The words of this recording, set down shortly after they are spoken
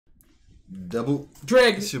Double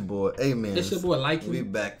Dragon. It's your boy AMENZ. It's your boy Likely. We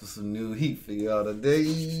back with some new heat for y'all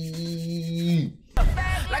today.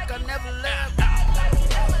 Like I never left.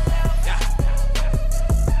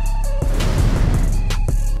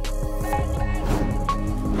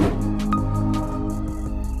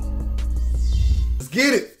 Let's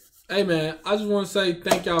get it. Hey man, I just want to say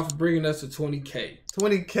thank y'all for bringing us to 20K.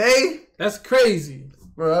 20K? That's crazy.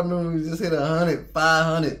 Bro, I remember we just hit 100,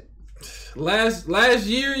 500. Last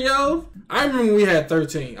year, yo, I remember we had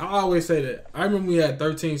 13. I always say that. I remember we had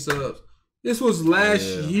 13 subs. This was last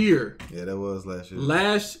year. Yeah, that was last year.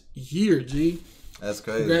 Last year, G. That's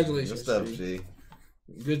crazy. Congratulations, Good stuff, G.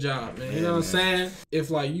 Good job, man. You know what I'm saying?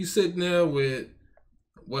 If like you sitting there with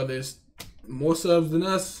whether it's more subs than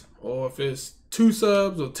us or if it's 2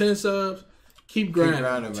 subs or 10 subs, keep grinding. Keep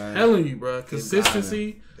grinding, man. I'm telling you, bro.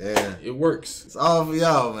 Consistency, it works. It's all for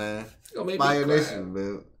y'all, man. Fire Nation,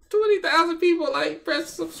 man. 20,000 people like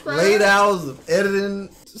press subscribe. 8 hours of editing,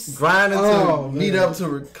 grinding to meet up to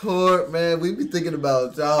record, man. We be thinking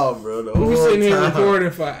about y'all, bro. The We whole sitting here time.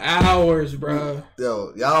 recording for hours, bro.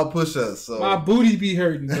 Yo, y'all push us. So my booty be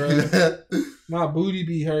hurting, bro. My booty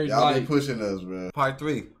be hurting. Y'all be pushing us, bro. Part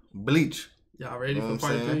 3, Bleach. Y'all ready for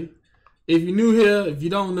part 3? If you're new here, if you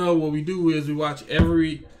don't know, what we do is we watch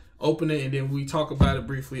every opening and then we talk about it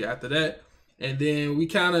briefly after that. And then we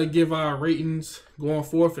kind of give our ratings going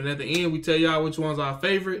forth. And at the end, we tell y'all which one's our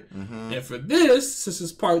favorite. And for this, since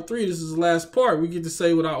it's part 3, this is the last part, we get to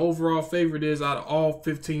say what our overall favorite is out of all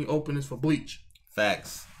 15 openings for Bleach.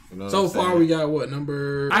 Facts. You know so far, we got what?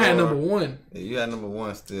 I had number 1. Yeah, you had number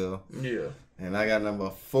 1 still. Yeah. And I got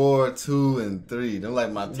number 4, 2, and 3. They're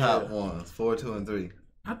like my top ones. 4, 2, and 3.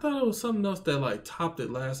 I thought it was something else that like topped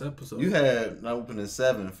it last episode. You had opening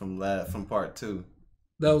 7 from part 2.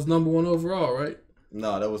 That was number 1 overall, right?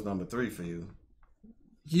 No, that was number 3 for you.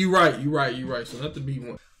 You right. So not to be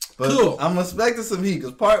one. But cool. I'm expecting some heat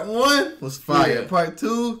because part 1 was fire. Part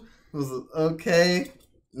 2 was okay.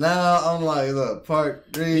 Now I'm like, look,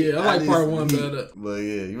 part 3. Yeah, I like part 1 better. But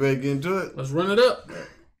yeah, you ready to get into it? Let's run it up.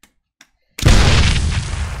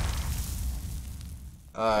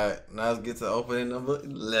 Alright, now let's get to opening number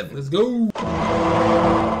 11. Let's go.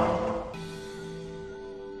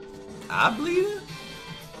 I bleed it?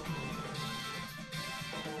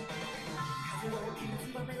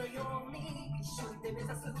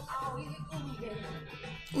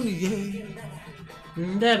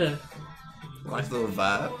 Better. Nice little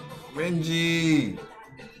vibe. Renji.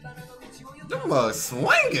 Them are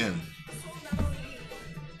swinging.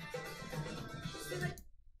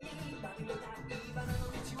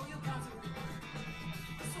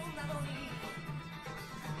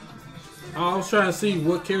 I was trying to see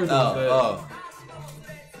what character was that.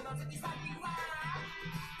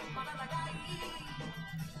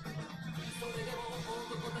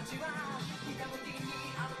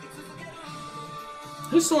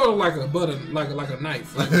 It's sort of like a butter, like a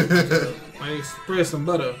knife, like spread some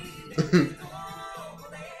butter.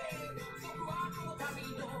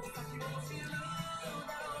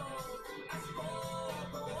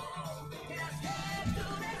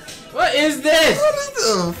 What is this? What is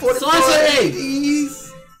this? 44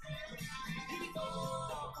 80s?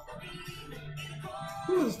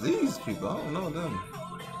 Who is these people? I don't know them.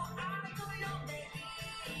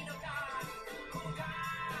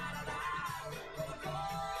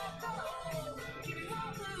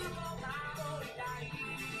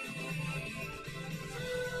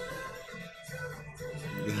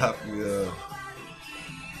 Yeah.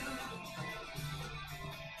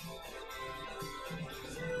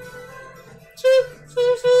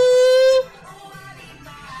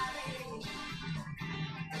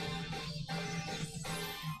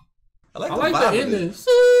 I like the ending.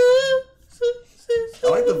 I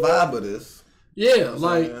like the vibe of this. Yeah,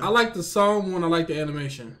 like I like the song one. I like the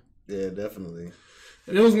animation. Yeah, definitely.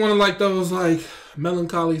 And it was one of like those like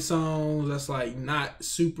melancholy songs that's like not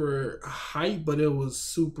super hype, but it was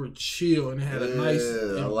super chill and it had a nice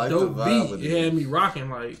and dope beat. It had me rocking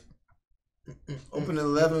like. Open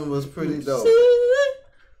 11 was pretty dope.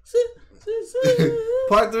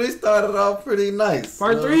 Part 3 started off pretty nice.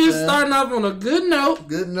 Part 3 is starting off on a good note.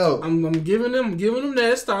 Good note. I'm giving them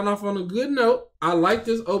that. Starting off on a good note. I like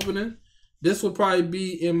this opening. This will probably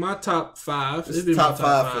be in my top 5. It's top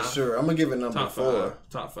 5 for sure. I'm gonna give it number 4.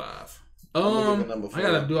 Top 5. I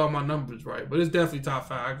gotta do all my numbers right, but it's definitely top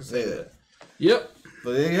 5. I can say that. Yep.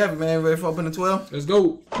 But there you have it, man. Ready for opening 12? Let's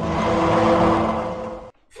go.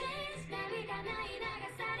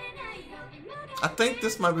 I think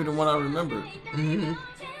this might be the one I remembered.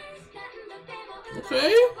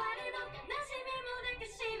 Okay.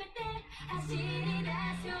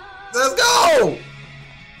 Let's go!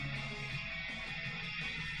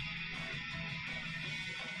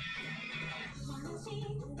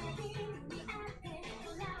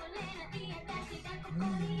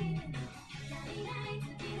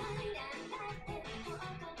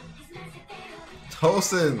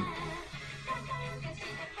 Coulson.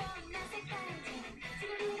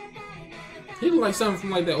 He look like something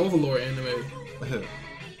from like that Overlord anime. Yeah,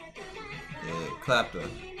 Clapton.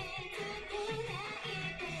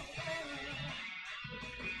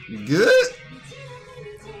 You good?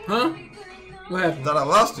 Huh? What happened? Thought I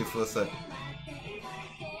lost you for a second.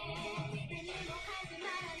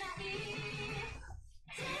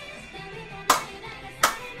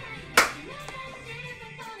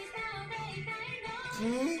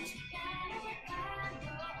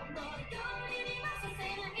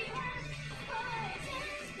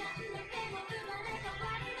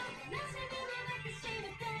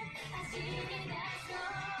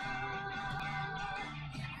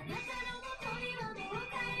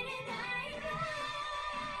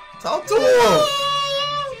 Talk to him.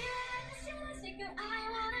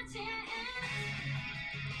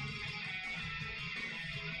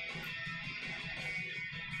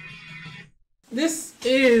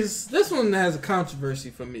 This one has a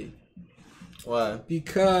controversy for me. Why?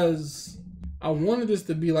 Because I wanted this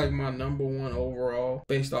to be like my #1 overall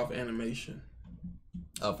based off animation.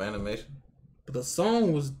 Off animation? But the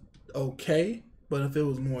song was okay, but if it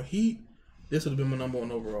was more heat, this would have been my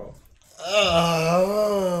 #1 overall.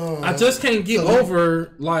 I just can't get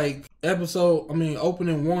over like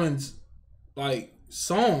opening one's like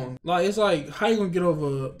song. Like it's like how you gonna get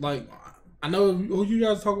over like I know you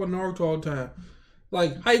guys talk about Naruto all the time.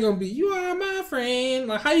 Like how you gonna be you are my friend?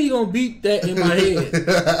 Like how you gonna beat that in my head?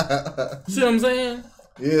 See what I'm saying?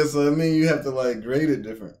 Yeah, so I mean you have to like grade it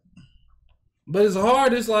different. But it's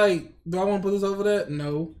hard. It's like, do I want to put this over that?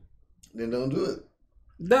 No. Then don't do it.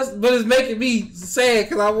 But it's making me sad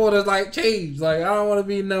because I want to like change. Like I don't want to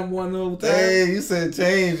be #1 the whole time. Hey, you said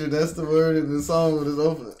change, and that's the word in the song when it's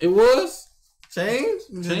over. It was change.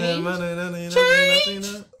 Change.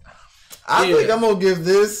 I think I'm gonna give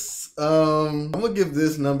this. I'm gonna give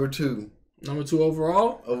this #2. #2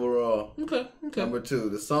 overall. Overall. Okay.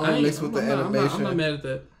 #2. The song mixed with the animation. I'm not mad at that.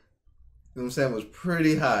 You know what I'm saying? Was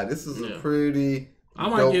pretty high. This is a pretty. I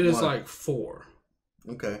might give this like 4.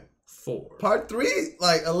 Okay. 4. Part 3,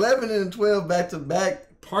 like 11 and 12 back to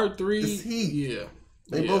back. Part 3 is heat. Yeah.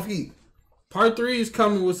 They both heat. Part 3 is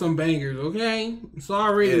coming with some bangers, okay? So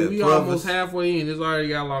already we almost halfway in. It's already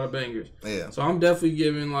got a lot of bangers. Yeah. So I'm definitely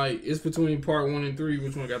giving like it's between part 1 and 3,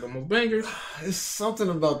 which one got the most bangers. It's something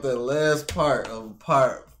about that last part of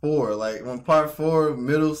part 4. Like when part 4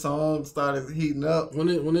 middle song started heating up.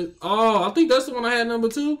 I think that's the one I had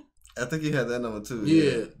 #2. I think you had that #2.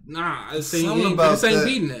 Yeah. Nah, this ain't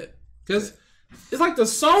beating that. Because it's like the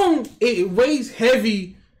song, it weighs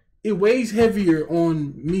heavy. It weighs heavier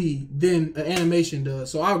on me than an animation does.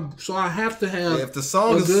 So I have to have. Yeah, if the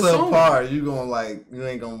song is subpar, you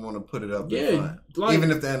ain't gonna want to put it up. Yeah, like, even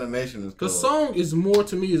if the animation is. The song is more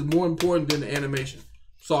important than the animation.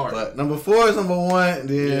 Sorry, but #4 is #1, and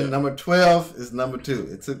then #12 is #2.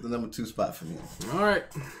 It took the #2 spot for me. All right,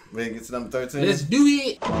 we can get to #13. Let's do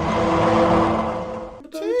it.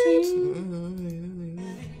 13.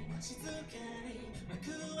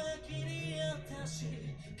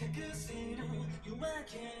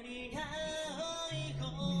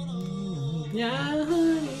 Yeah.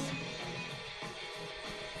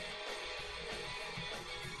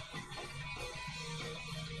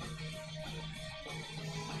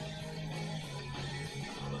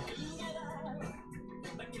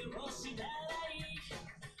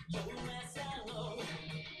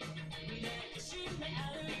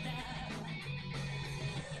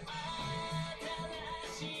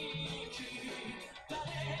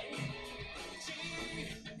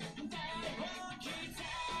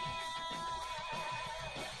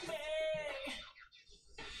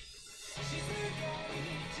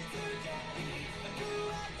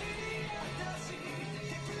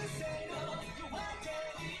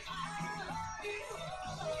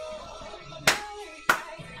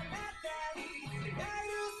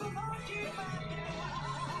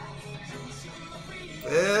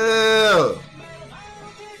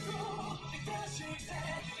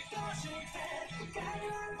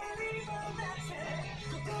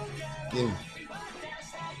 Ew.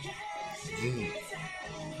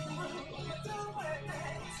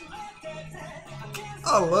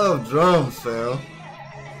 I love drums, fam.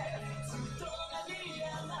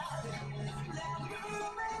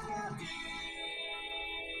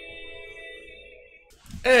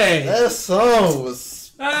 Hey, that song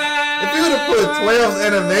was. If you would have put 12's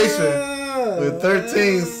animation with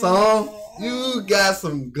 13's song, you got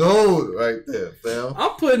some gold right there, fam.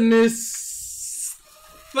 I'm putting this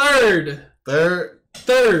third.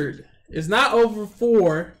 Third. It's not over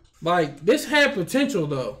 4. Like, this had potential,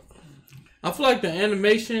 though. I feel like the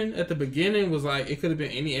animation at the beginning was like, it could have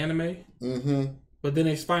been any anime. Mm-hmm. But then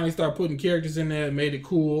they finally started putting characters in there, made it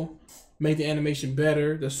cool, made the animation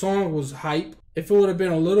better. The song was hype. If it would have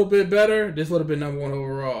been a little bit better, this would have been number 1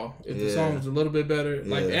 overall. If the song was a little bit better.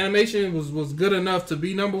 Like, the animation was good enough to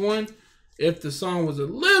be number 1. If the song was a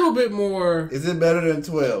little bit more... Is it better than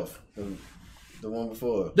 12? The one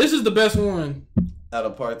before? This is the best one. Out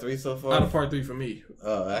of part 3 so far? Out of part 3 for me.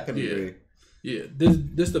 Oh, I can agree. Yeah,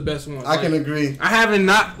 this the best one. I can agree. I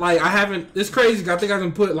haven't. It's crazy. I think I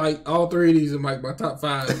can put like all 3 of these in like my top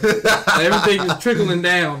 5. Everything is trickling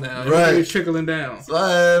down now. Everything is trickling down. So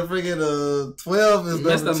I freaking 12 is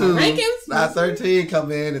number 2. Now 13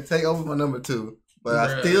 come in and take over my number 2, but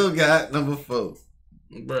I still got number 4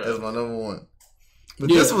 as my number 1. But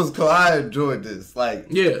this was cool. I enjoyed this. Like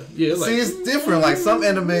yeah. See, like, it's different. Like some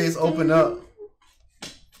animes open up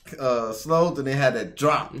slow, then they had that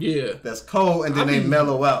drop. Yeah, that's cold, and then they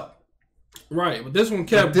mellow out. Right, but this one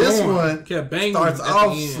kept. This one kept banging. Starts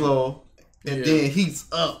off slow, and then heats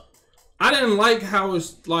up. I didn't like how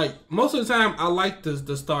it's like most of the time. I like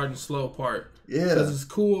the starting slow part. Yeah, because it's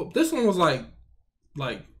cool. This one was like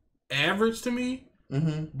average to me.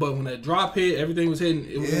 Mm-hmm. But when that drop hit, everything was hitting.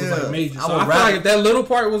 It was like major. So I feel like if that little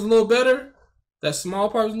part was a little better, that small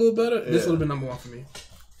part was a little better, this would have been number 1 for me.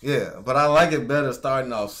 Yeah, but I like it better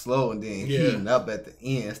starting off slow and then heating up at the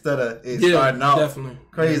end instead of it starting off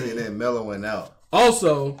crazy and then mellowing out.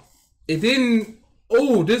 Also, it didn't.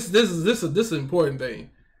 Oh, this is an important thing.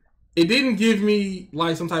 It didn't give me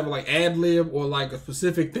like some type of like ad lib or like a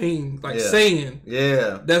specific thing like saying.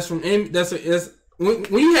 Yeah, that's from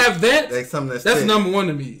when you have that, that's number 1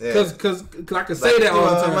 to me. Because I can say that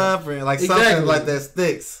all the time. My friend, like something like that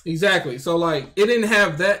sticks. Exactly. So like it didn't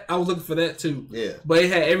have that. I was looking for that too. Yeah. But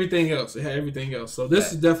it had everything else. So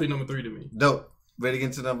this is definitely number 3 to me. Dope. Ready to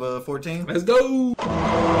get to number 14? Let's go.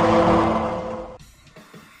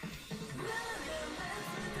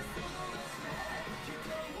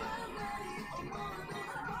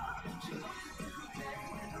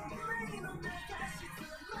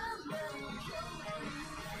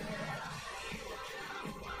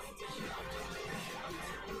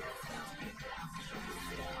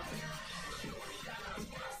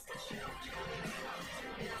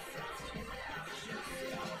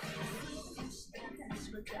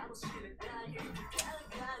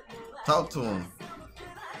 Talk to him.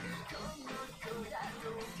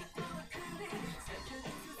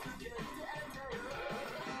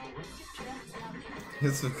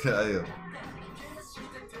 It's okay.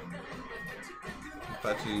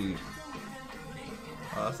 Apache.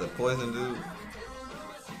 Oh, that's a poison dude.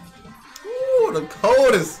 Ooh, the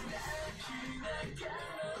coldest.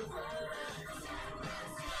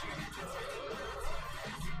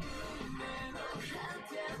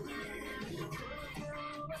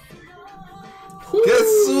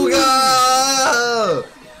 Getsuga!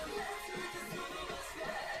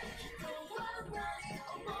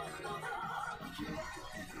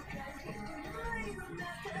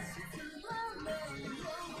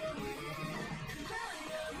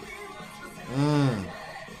 Mm.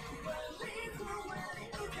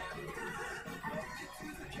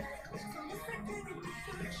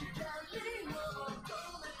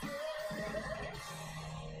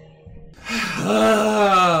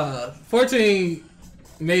 14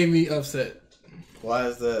 made me upset. Why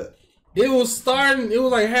is that? It was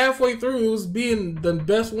like halfway through, it was being the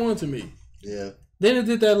best one to me. Yeah. Then it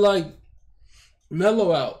did that like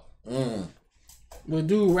mellow out. With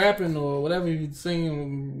dude rapping or whatever he's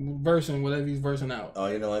singing, versing, whatever he's versing out. Oh,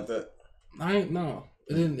 you don't like that? No.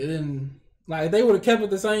 It didn't like if they would have kept it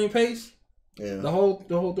the same pace. Yeah. Throughout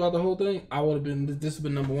the whole thing, I would have been this would have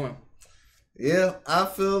been number 1. Yeah, I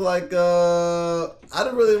feel like I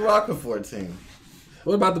didn't really rock with 14.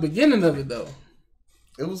 What about the beginning of it though?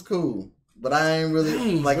 It was cool, but I ain't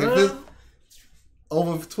really like if it's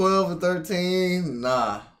over 12 and 13.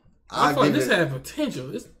 Nah, I feel like this had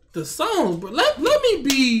potential. It's the songs, bro. Let me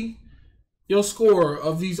be your scorer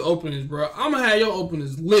of these openings, bro. I'm gonna have your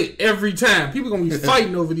openings lit every time. People gonna be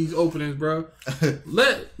fighting over these openings, bro.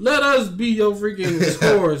 Let us be your freaking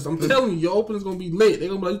scorers. I'm telling you, your openings gonna be lit. They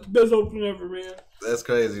gonna be like, it's the best opening ever, man. That's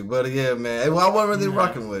crazy, but yeah, man. I wasn't really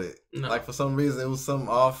rocking with it. No. Like for some reason, it was something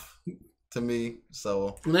off to me.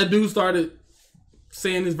 So when that dude started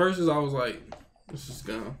saying his verses, I was like, "It's just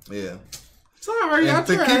gone." Yeah. Sorry, I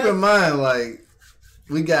tried. Keep in mind, like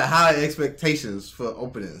we got high expectations for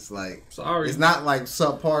openings. Like, it's not like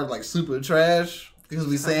subpar, like super trash because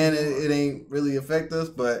we saying it ain't really affect us,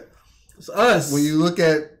 but it's us. When you look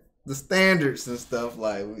at the standards and stuff,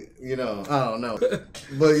 like I don't know,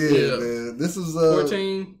 but yeah, man, this is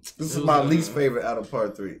 14. This is my least favorite out of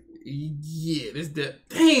part 3. Yeah,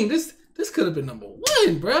 this could have been number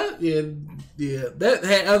 1, bro. Yeah.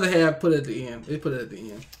 That other half put it at the end. They put it at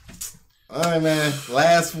the end. All right, man.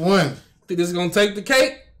 Last one. Think this is gonna take the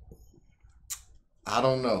cake? I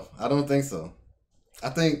don't know. I don't think so. I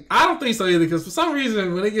don't think so either, because for some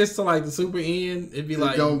reason when it gets to like the super end, it'd be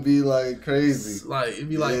like gonna be like crazy. Like it'd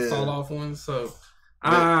be like fall off ones. So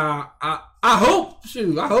I hope.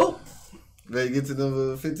 Shoot, I hope. Ready to get to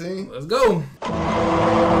number 15? Let's go. I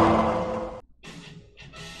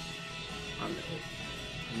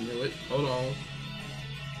knew it. Hold on.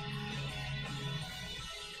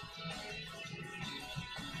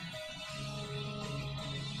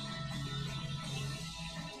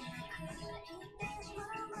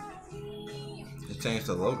 Change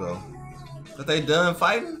the logo. But they done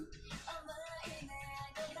fighting?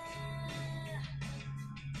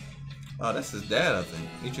 Oh, that's his dad, I think.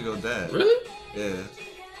 Ichigo dad. Really? Yeah.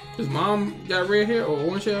 His mom got red hair or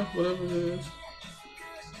orange hair, whatever it is.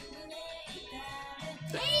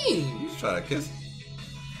 Dang! You should try to kiss him.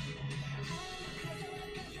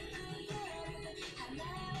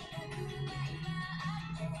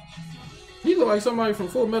 He look like somebody from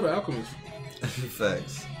Full Metal Alchemist.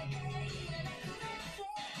 Facts.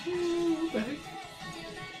 What the heck?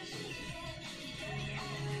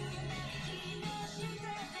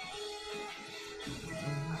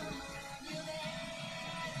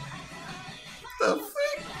 The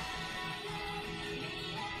freak?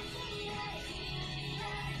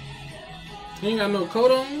 He ain't got no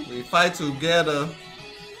coat on? We fight together.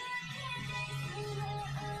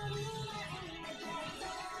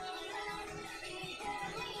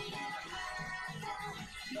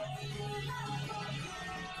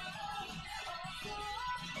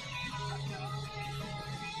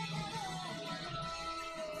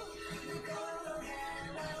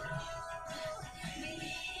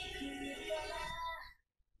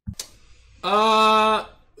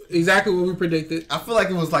 Exactly what we predicted. I feel like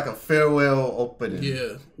it was like a farewell opening.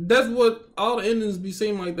 Yeah, that's what all the endings be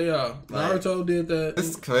seem like they are. Naruto did that.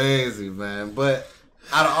 It's crazy, man. But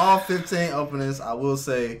out of all 15 openings, I will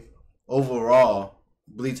say overall,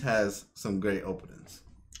 Bleach has some great openings.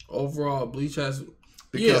 Overall, Bleach has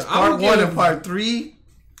because part 1 and part 3.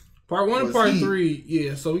 Part 1 and part 3,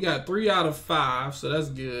 yeah. So we got 3 out of 5, so that's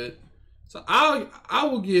good. So I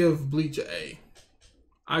will give Bleach an A.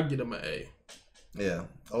 I get him an A. Yeah.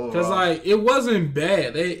 Because like it wasn't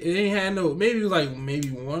bad. It ain't had no. Maybe it was like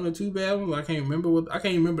maybe 1 or 2 bad ones. I can't remember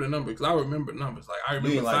the number because I remember numbers. Like I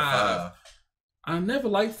remember like 5. I never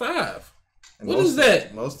liked 5. What is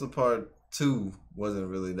that? Most of part 2 wasn't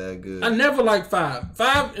really that good. I never liked 5.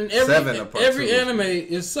 5 in every anime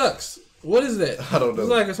it sucks. What is that? I don't know.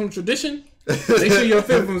 It's like some tradition. Make sure your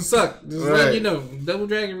 5th one suck. Just let you know. Double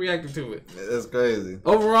Dragon reacted to it. That's crazy.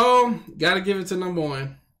 Overall, gotta give it to number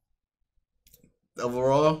 1.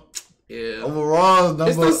 Overall? Yeah. Overall,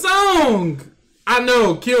 it's the song. I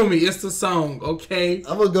know, kill me. It's the song, okay?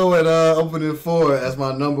 I'm gonna go with opening 4 as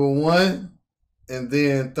my number 1, and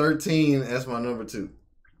then 13 as my number 2.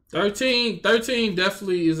 13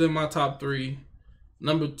 definitely is in my top 3.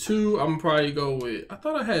 Number 2, I'm probably go with. I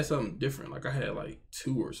thought I had something different, like I had like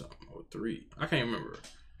 2 or something or 3. I can't remember,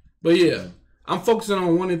 but yeah, I'm focusing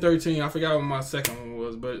on 1 and 13. I forgot what my second one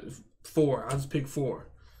was, but 4. I just picked 4.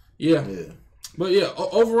 Yeah. But yeah,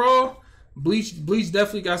 overall, Bleach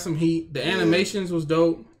definitely got some heat. The animations was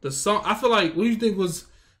dope. The song, I feel like, what do you think was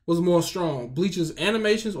more strong? Bleach's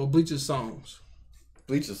animations or Bleach's songs?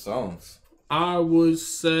 Bleach's songs. I would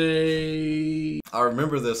say I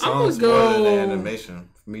remember the songs more than the animation.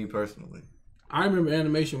 Me personally, I remember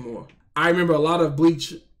animation more. I remember a lot of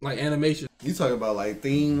Bleach like animation. You talking about like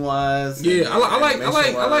theme wise? Yeah, I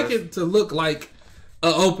like it to look like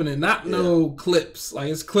an opening, not no clips. Like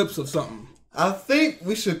it's clips of something. I think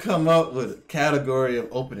we should come up with a category of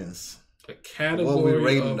openings. A category what we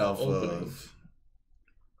rating of off openings. Of.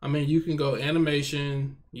 I mean, you can go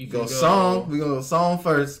animation. You can go song. We go song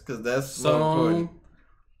first because that's song.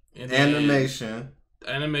 And animation.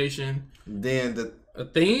 Then a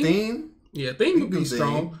theme. Theme. Yeah, theme would be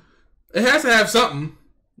strong. It has to have something.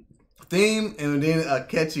 Theme and then a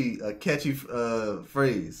catchy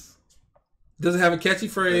phrase. Does it have a catchy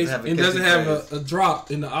phrase? Does it have a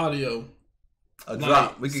drop in the audio? A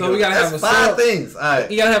drop. We gotta have 5 things. All right.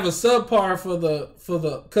 You gotta have a subpar for the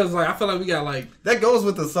because like I feel like we got like that goes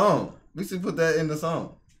with the song. We should put that in the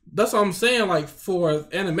song. That's what I'm saying. Like for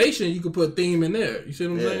animation, you could put theme in there. You see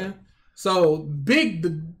what I'm saying? So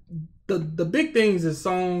the big things is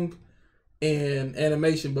song and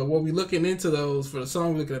animation. But what we looking into those for the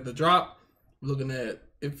song, we're looking at the drop. We're looking at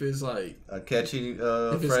if it's like a catchy if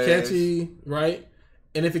phrase. It's catchy, right?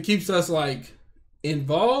 And if it keeps us like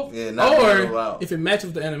involved, or if it matches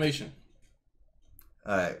with the animation.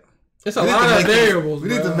 All right. It's a lot of variables. We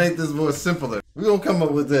need to make this more simpler. We're going to come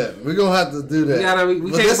up with that. We're going to have to do that.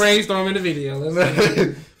 We can't brainstorm in the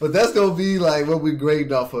video. But that's going to be like what we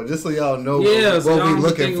grade off for, just so y'all know what we're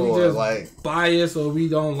looking for. Like bias or we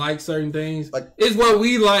don't like certain things. Like, it's what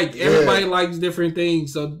we like. Everybody likes different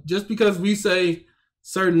things. So just because we say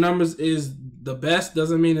certain numbers is the best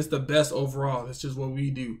doesn't mean it's the best overall. It's just what we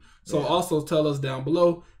do. So also tell us down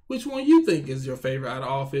below which one you think is your favorite out of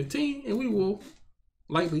all 15, and we will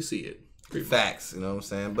likely see it. Facts, you know what I'm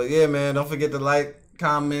saying? But yeah, man, don't forget to like,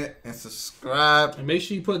 comment, and subscribe. And make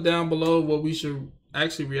sure you put down below what we should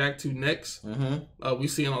actually react to next. We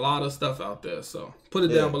seeing a lot of stuff out there, so put it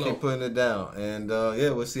down below. Keep putting it down. And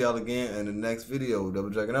we'll see y'all again in the next video. Double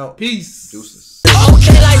Dragon out. Peace. Deuces.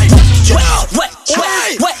 Okay, like, what?